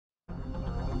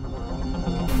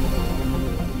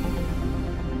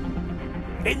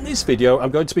In this video, I'm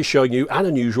going to be showing you an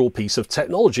unusual piece of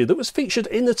technology that was featured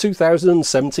in the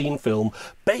 2017 film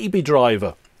Baby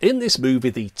Driver. In this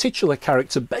movie, the titular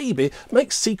character Baby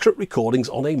makes secret recordings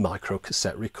on a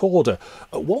microcassette recorder.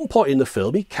 At one point in the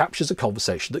film, he captures a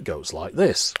conversation that goes like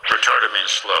this. Retarded means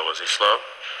slow. Is he slow?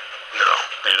 No,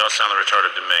 you don't sound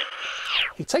retarded to me.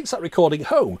 He takes that recording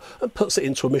home and puts it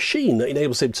into a machine that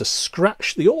enables him to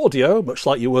scratch the audio, much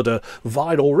like you would a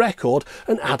vinyl record,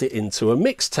 and add it into a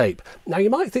mixtape. Now, you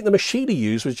might think the machine he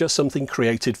used was just something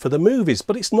created for the movies,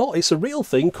 but it's not. It's a real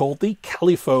thing called the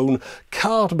Califone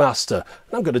Cardmaster,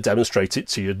 and I'm going to demonstrate it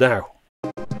to you now.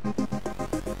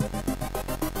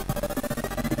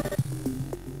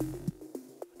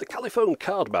 The Califone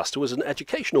Cardmaster was an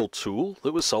educational tool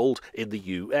that was sold in the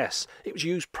US. It was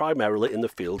used primarily in the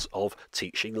fields of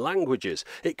teaching languages.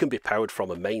 It can be powered from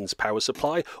a mains power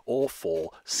supply or 4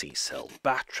 C-cell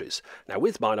batteries. Now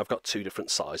with mine I've got 2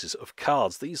 different sizes of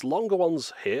cards. These longer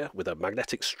ones here with a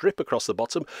magnetic strip across the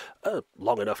bottom are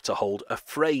long enough to hold a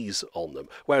phrase on them,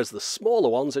 whereas the smaller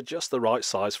ones are just the right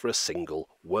size for a single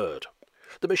word.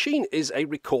 The machine is a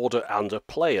recorder and a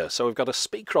player, so we've got a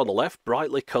speaker on the left,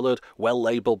 brightly coloured,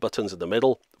 well-labelled buttons in the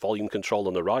middle, volume control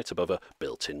on the right above a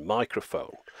built-in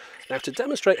microphone. Now to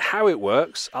demonstrate how it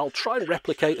works, I'll try and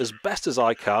replicate as best as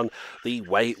I can the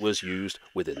way it was used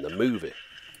within the movie.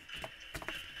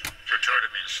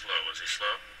 Retarded means slow. Is he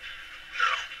slow?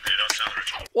 No, you don't sound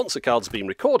retarded. Once a card's been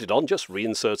recorded on, just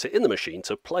reinsert it in the machine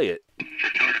to play it.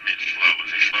 Retarded means slow.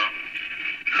 Is he slow?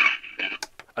 No.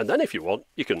 And then if you want,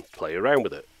 you can play around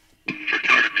with it.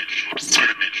 Retarded means slow.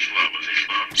 Retarded means slow. Is he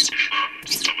slow? Is he slow?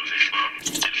 Slow. Is he slow?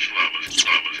 It's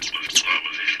slow. Is slow. Is slow.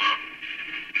 Is he slow?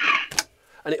 No.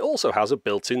 And it also has a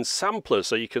built-in sampler,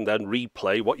 so you can then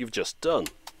replay what you've just done.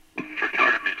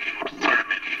 Retarded means slow. Retarded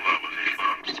means slow. Is he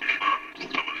slow? Is he slow?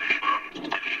 Slow.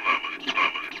 Is he slow? It's slow.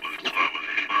 Is slow. Is slow. Is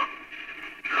he slow?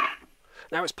 No.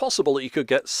 Now it's possible that you could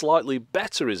get slightly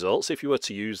better results if you were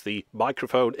to use the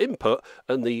microphone input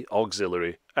and the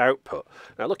auxiliary output.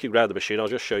 Now looking around the machine, I'll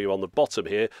just show you on the bottom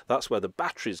here, that's where the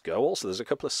batteries go. Also there's a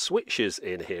couple of switches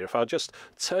in here. If I just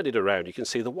turn it around, you can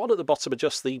see the one at the bottom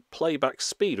adjusts the playback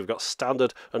speed. We've got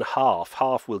standard and half.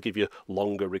 Half will give you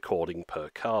longer recording per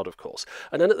card, of course.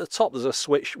 And then at the top there's a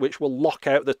switch which will lock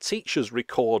out the teacher's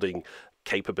recording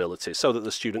capability so that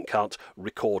the student can't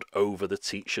record over the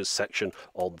teacher's section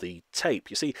on the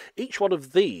tape. You see, each one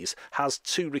of these has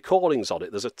 2 recordings on it.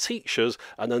 There's a teacher's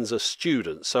and then there's a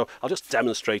student. So I'll just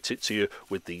demonstrate it to you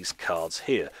with these cards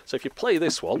here. So if you play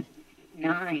this one,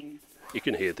 9. You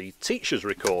can hear the teacher's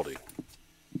recording.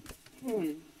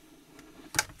 2.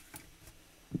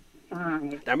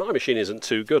 5. Now my machine isn't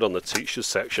too good on the teacher's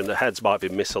section, the heads might be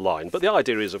misaligned, but the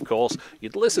idea is of course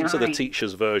you'd listen to the 9.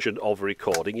 teacher's version of a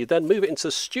recording, you'd then move it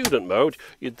into student mode,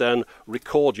 you'd then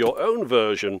record your own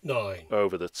version 9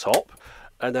 over the top,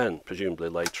 and then presumably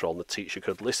later on the teacher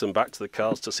could listen back to the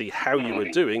cards to see how you were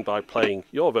doing by playing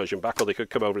your version back, or they could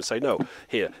come over and say, no,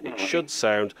 here, it should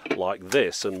sound like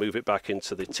this, and move it back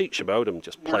into the teacher mode and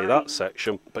just play that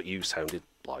section, but you sounded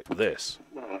like this.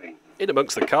 9. In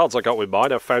amongst the cards I got with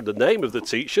mine, I've found the name of the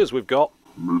teachers. We've got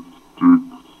Miss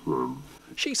Dixon.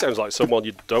 She sounds like someone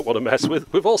you don't want to mess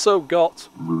with. We've also got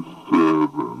Miss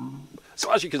Evans.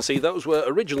 So as you can see, those were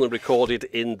originally recorded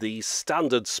in the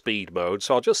standard speed mode,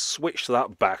 so I'll just switch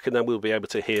that back and then we'll be able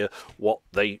to hear what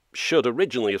they should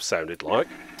originally have sounded like.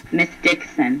 Miss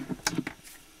Dixon.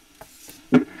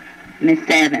 Miss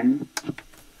Evans.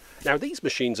 Now these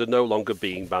machines are no longer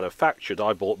being manufactured.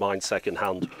 I bought mine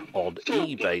second-hand on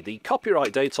eBay. The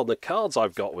copyright date on the cards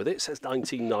I've got with it says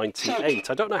 1998.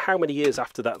 I don't know how many years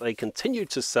after that they continued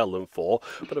to sell them for,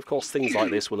 but of course things like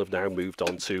this will have now moved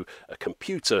on to a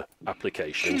computer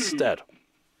application instead.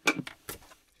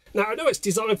 Now, I know it's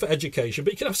designed for education,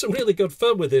 but you can have some really good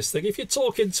fun with this thing. If you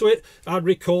talk into it and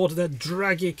record and then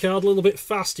drag your card a little bit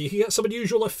faster, you can get some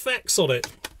unusual effects on it.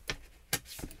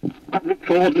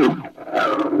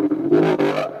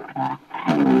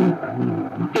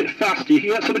 Bit faster, you can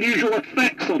get some unusual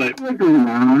effects on it.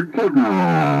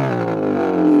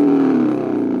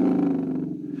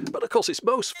 But of course it's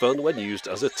most fun when used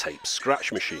as a tape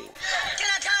scratch machine. Can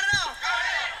I count it off?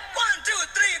 1, 2,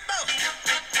 3,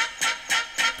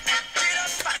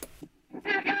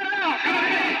 4. Get up.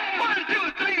 1,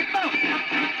 2, 3, 4.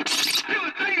 2,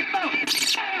 3, 4. 1,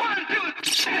 2,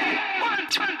 3. 1,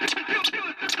 2, 3,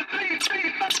 3,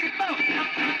 4. Get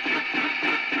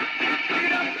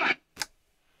up.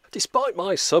 Despite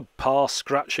my subpar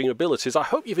scratching abilities, I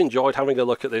hope you've enjoyed having a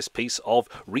look at this piece of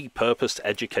repurposed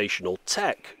educational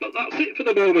tech. But that's it for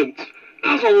the moment.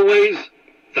 As always,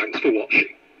 thanks for watching.